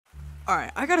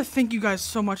Alright, I gotta thank you guys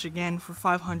so much again for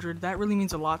 500. That really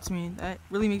means a lot to me. That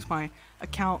really makes my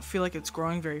account feel like it's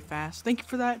growing very fast. Thank you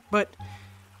for that. But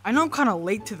I know I'm kind of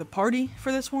late to the party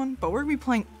for this one, but we're gonna be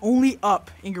playing Only Up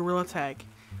in Gorilla Tag.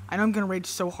 I know I'm gonna rage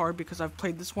so hard because I've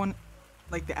played this one,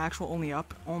 like the actual Only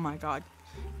Up. Oh my god,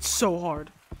 it's so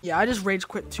hard. Yeah, I just rage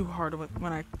quit too hard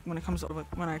when it comes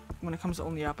to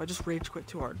Only Up. I just rage quit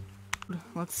too hard.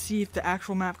 Let's see if the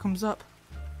actual map comes up.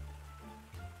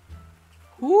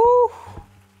 Woo!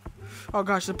 Oh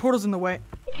gosh, the portal's in the way.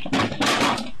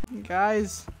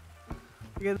 Guys,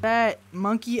 look at that.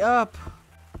 Monke Up.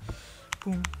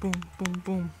 Boom, boom, boom,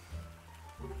 boom.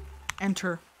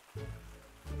 Enter.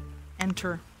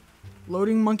 Enter.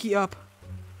 Loading Monke Up.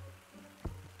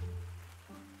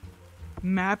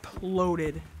 Map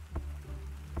loaded.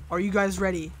 Are you guys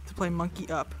ready to play Monke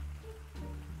Up?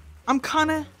 I'm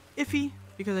kinda iffy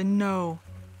because I know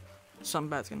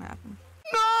something bad's gonna happen.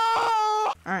 No!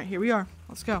 Alright, here we are.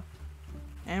 Let's go.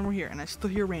 And we're here, and I still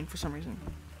hear rain for some reason.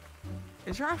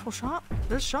 Is there actual shop?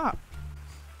 There's shop.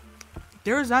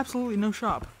 There is absolutely no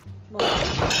shop.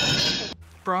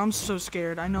 Bro, I'm so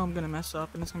scared. I know I'm gonna mess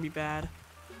up and it's gonna be bad.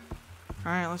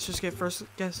 Alright, let's just get first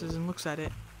guesses and looks at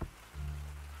it.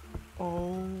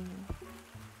 Oh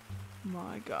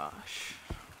my gosh.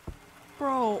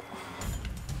 Bro.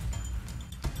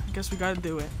 I guess we gotta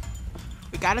do it.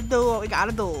 We gotta do what we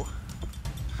gotta do.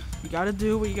 You gotta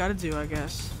do what you gotta do, I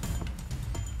guess.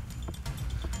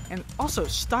 And also,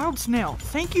 Styled Snail,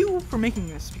 thank you for making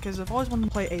this, because I've always wanted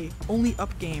to play a Only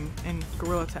Up game in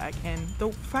Gorilla Tag, and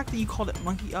the fact that you called it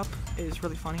Monke Up is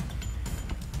really funny.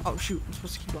 Oh shoot, I'm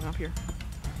supposed to keep going up here.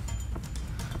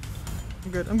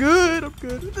 I'm good, I'm good, I'm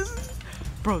good.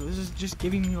 Bro, this is just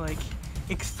giving me like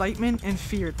excitement and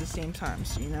fear at the same time,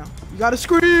 so you know. You gotta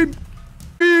scream!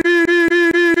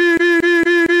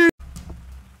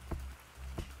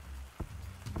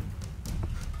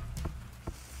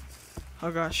 Oh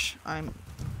gosh, I'm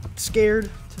scared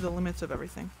to the limits of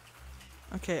everything.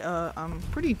 Okay, I'm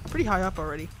pretty high up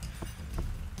already.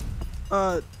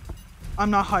 I'm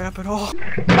not high up at all.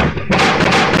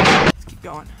 Let's keep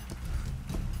going.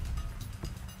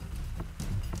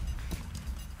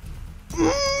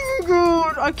 Oh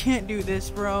god, I can't do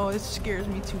this, bro. It scares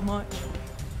me too much.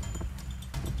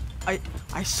 I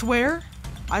swear,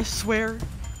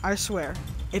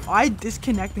 if I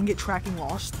disconnect and get tracking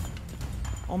lost,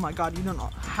 oh my god, you don't know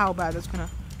how bad that's gonna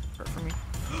hurt for me.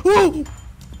 Whoa!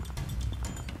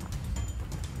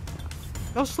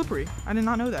 That was slippery. I did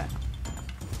not know that.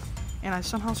 And I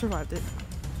somehow survived it.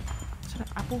 Is that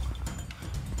an apple?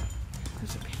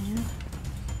 There's a pan.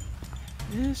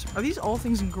 Are these all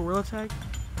things in Gorilla Tag?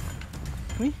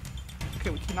 Can we?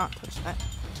 Okay, we cannot touch that.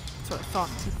 That's what I thought.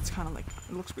 It's kind of like,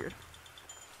 it looks weird.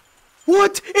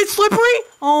 What? It's slippery?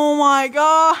 Oh my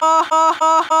god.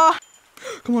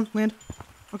 Come on, land.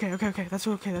 Okay, that's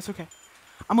okay.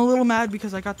 I'm a little mad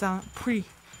because I got down pretty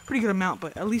good amount,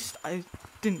 but at least I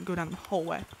didn't go down the whole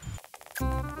way.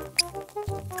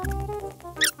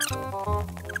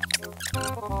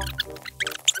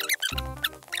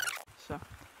 So,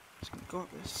 just gonna go up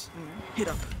this and then hit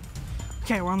up.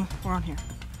 Okay, we're on here.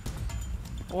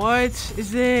 What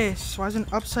is this? Why is it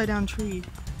an upside down tree?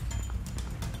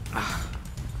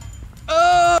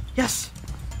 Yes!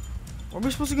 Where are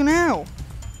we supposed to go now?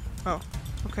 Oh,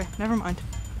 okay, never mind.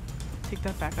 Take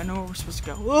that back. I know where we're supposed to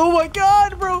go. Oh my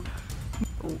god, bro!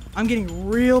 Oh, I'm getting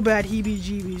real bad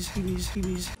heebie-jeebies.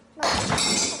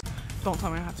 Don't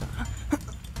tell me I have to.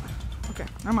 Okay,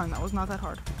 never mind. That was not that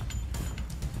hard.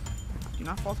 Do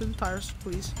not fall through the tires,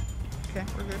 please. Okay,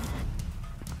 we're good.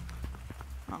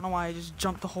 I don't know why I just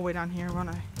jumped the whole way down here when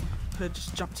I could have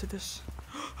just jumped to this.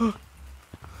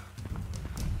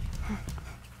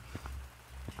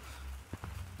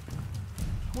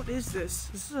 What is this?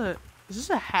 Is this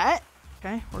a hat?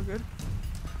 Okay, we're good.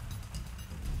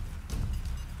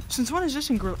 Since when is this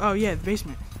in Gorilla? Oh yeah, the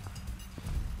basement.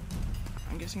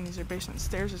 I'm guessing these are basement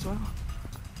stairs as well.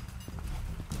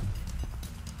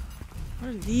 What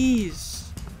are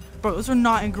these? Bro, those are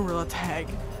not in Gorilla Tag.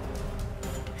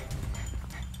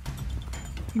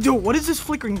 Yo, what is this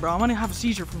flickering, bro? I'm gonna have a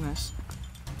seizure from this.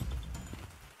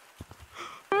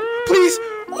 Please!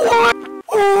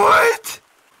 What?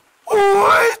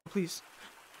 Please.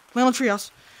 Land on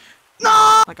treehouse.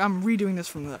 No! Like, I'm redoing this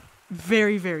from the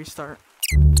very start.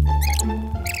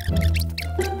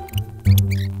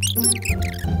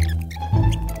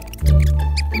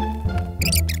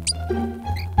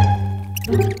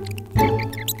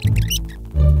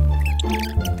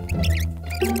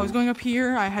 I was going up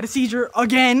here, I had a seizure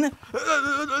again.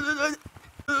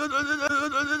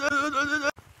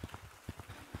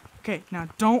 Okay, now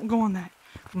don't go on that.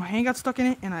 My hand got stuck in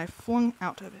it, and I flung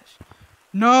out of it.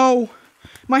 No!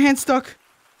 My hand's stuck!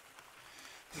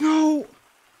 No!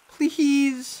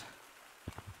 Please!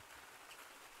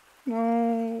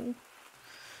 No!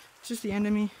 It's just the end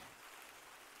of me.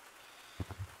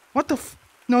 What the f-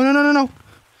 No, no, no, no, no!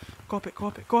 Go up it, go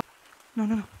up it, go up. No,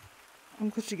 no, no. I'm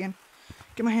glitched again.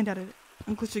 Get my hand out of it.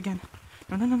 I'm glitched again.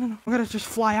 No, no, no, no, no. I gotta just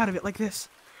fly out of it like this.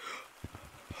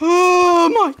 Oh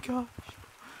my gosh.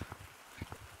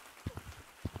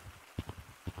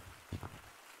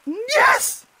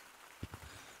 Yes!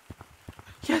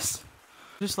 Yes!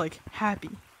 Just like happy.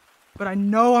 But I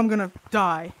know I'm gonna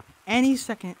die any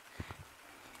second.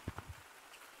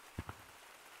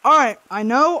 Alright, I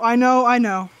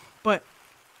know. But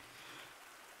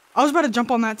I was about to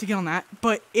jump on that to get on that.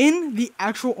 But in the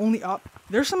actual Only Up,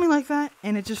 there's something like that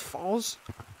and it just falls.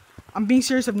 I'm being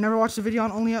serious, I've never watched a video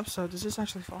on Only Up, so does this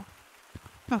actually fall?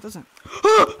 No, it doesn't.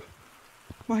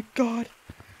 My god.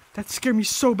 That scared me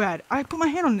so bad. I put my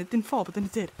hand on it, it didn't fall, but then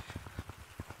it did.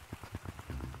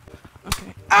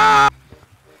 Okay. Ah!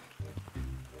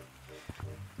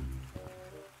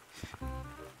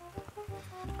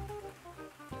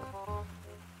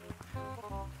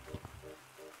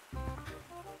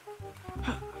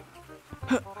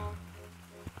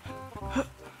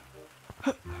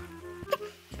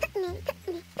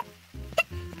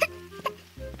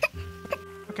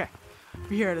 Okay,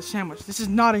 we're here at a sandwich. This is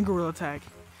not in Gorilla Tag.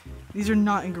 These are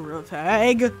not in Gorilla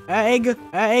Tag. Egg.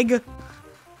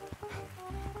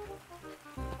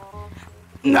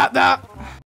 Not that.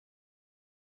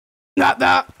 Not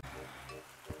that.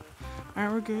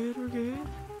 Alright, we're good.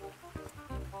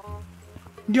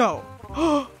 Yo.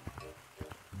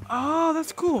 Oh,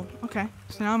 that's cool. Okay,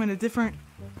 so now I'm in a different...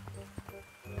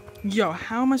 Yo,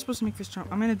 how am I supposed to make this jump?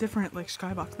 I'm in a different, like,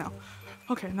 skybox now.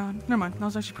 Okay, no, never mind. That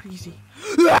was actually pretty easy.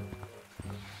 Alright,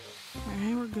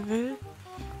 we're good.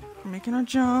 We're making our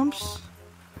jumps.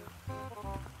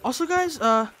 Also, guys,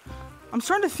 I'm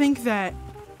starting to think that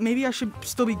maybe I should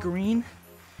still be green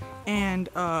and,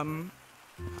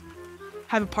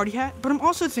 have a party hat. But I'm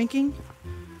also thinking,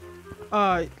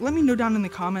 let me know down in the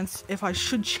comments if I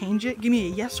should change it. Give me a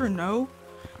yes or no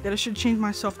that I should change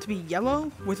myself to be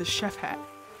yellow with a chef hat.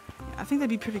 I think that'd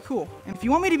be pretty cool. And if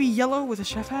you want me to be yellow with a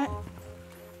chef hat,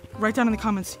 write down in the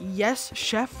comments, yes,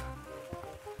 chef.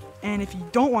 And if you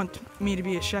don't want me to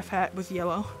be a chef hat with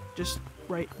yellow, just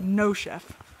write no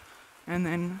chef. And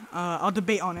then I'll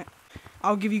debate on it.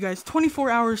 I'll give you guys 24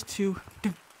 hours to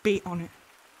debate on it.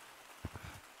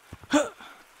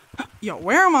 Yo,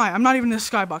 where am I? I'm not even in the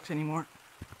skybox anymore.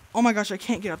 Oh my gosh, I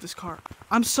can't get up this car.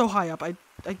 I'm so high up. I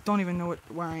don't even know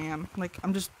where I am. Like,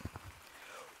 I'm just...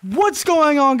 What's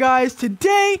going on, guys?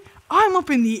 Today, I'm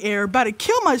up in the air, about to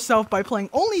kill myself by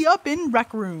playing Only Up in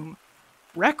Rec Room.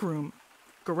 Rec Room.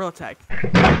 Gorilla Tag.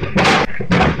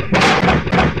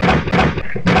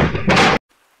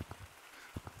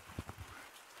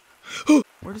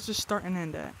 Where does this start and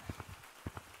end at?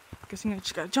 Guessing I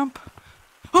just gotta jump.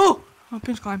 Oh! Oh,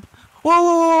 pinch climb.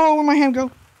 Whoa! Where'd my hand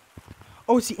go?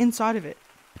 Oh, it's the inside of it.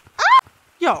 Ah!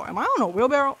 Yo, am I on a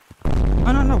wheelbarrow? I'm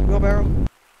not on a wheelbarrow.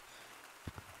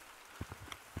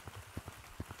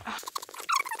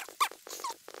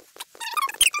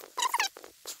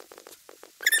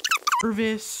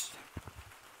 Nervous.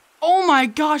 Oh my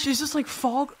gosh, is this like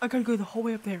fog? I gotta go the whole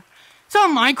way up there. Is that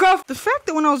Minecraft? The fact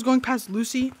that when I was going past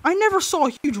Lucy, I never saw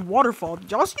a huge waterfall. Did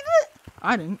y'all see that?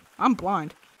 I didn't. I'm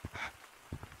blind.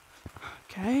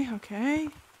 Okay.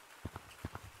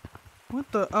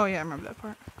 What the? Oh yeah, I remember that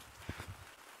part.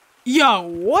 Yo,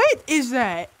 what is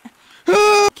that?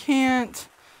 Can't.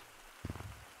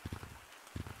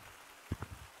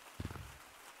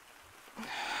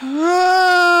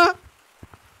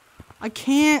 I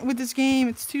can't with this game.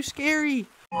 It's too scary.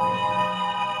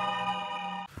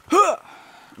 I'm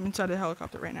inside the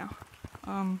helicopter right now.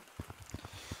 I'm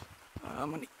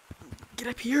gonna get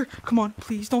up here. Come on,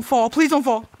 please don't fall. Please don't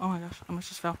fall. Oh my gosh, I almost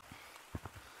just fell.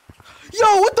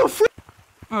 Yo, what the frick?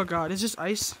 Oh god, is this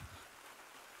ice?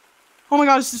 Oh my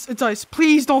god, it's ice.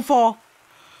 Please don't fall.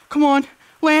 Come on,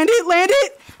 land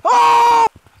it. Oh!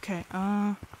 Okay,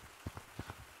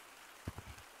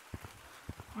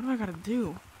 what do I gotta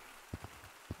do?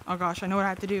 Oh gosh, I know what I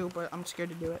have to do, but I'm scared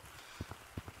to do it.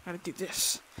 I gotta do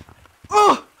this.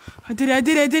 Oh! I did it.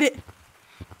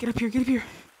 Get up here.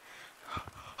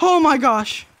 Oh my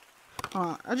gosh.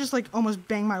 I just like almost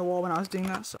banged my wall when I was doing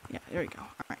that. So yeah, there we go.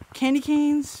 Alright, candy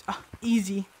canes.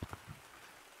 Easy.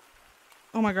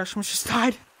 Oh my gosh, almost just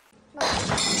died.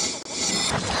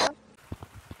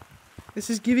 This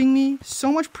is giving me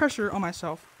so much pressure on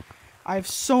myself. I have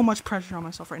so much pressure on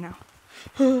myself right now.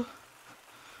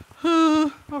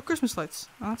 Oh, Christmas lights.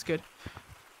 Oh, that's good.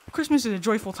 Christmas is a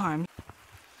joyful time.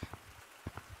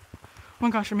 Oh my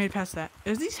gosh, I made it past that.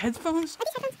 Is these headphones?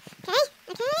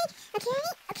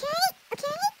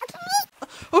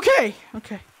 Okay.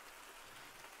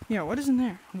 Yeah, what is in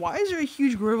there? Why is there a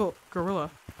huge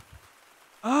gorilla?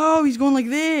 Oh, he's going like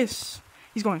this.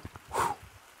 He's going. Whew.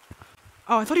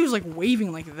 Oh, I thought he was like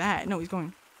waving like that. No, he's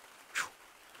going. Whew.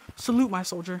 Salute, my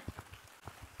soldier.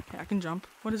 Okay, I can jump.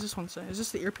 What does this one say? Is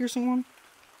this the ear piercing one?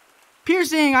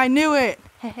 Piercing! I knew it!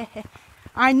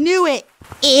 I knew it!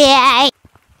 Yeah!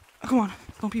 Oh, come on,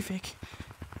 don't be fake.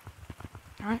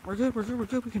 Alright, we're good.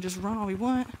 We can just run all we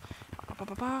want.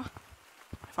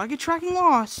 If I get tracking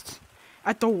lost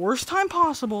at the worst time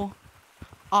possible,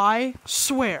 I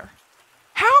swear.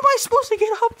 How am I supposed to get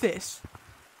up this?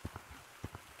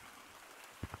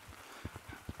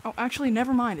 Oh, actually,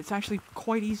 never mind. It's actually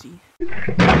quite easy.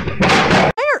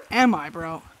 Where am I,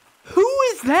 bro? Who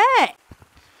is that?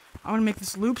 I'm gonna make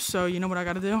this loop, so you know what I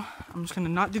gotta do? I'm just gonna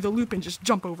not do the loop and just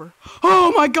jump over.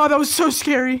 Oh my god, that was so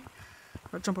scary!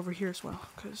 I'll jump over here as well,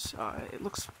 because it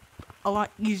looks a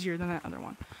lot easier than that other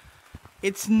one.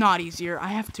 It's not easier. I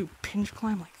have to pinch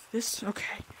climb like this.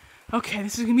 Okay,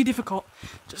 this is gonna be difficult.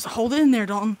 Just hold it in there,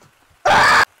 Dalton.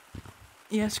 Ah!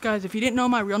 Yes, guys, if you didn't know,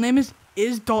 my real name is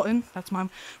Dalton. That's why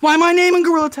my name in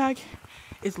Gorilla Tag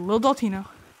is Lil Daltino,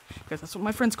 because that's what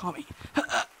my friends call me.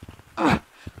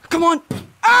 Come on!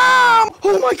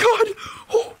 Oh my god!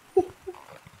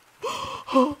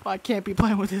 Oh, I can't be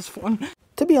playing with this one.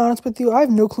 To be honest with you, I have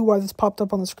no clue why this popped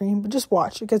up on the screen, but just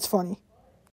watch. It gets funny.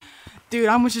 Dude,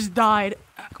 I almost just died.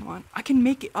 Come on. I can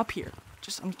make it up here.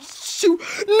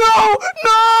 No!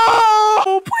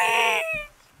 Please!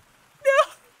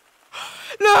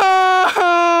 No!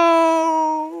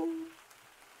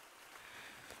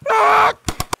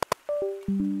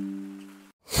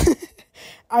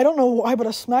 I don't know why, but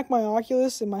I smacked my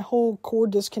Oculus and my whole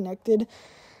cord disconnected.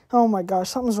 Oh my gosh,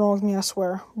 something's wrong with me, I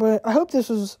swear. But I hope this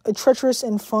was a treacherous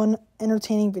and fun,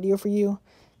 entertaining video for you.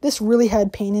 This really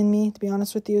had pain in me, to be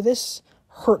honest with you. This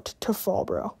hurt to fall,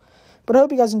 bro. But I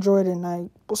hope you guys enjoyed it, and I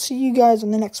will see you guys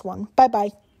in the next one.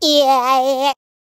 Bye-bye. Yeah.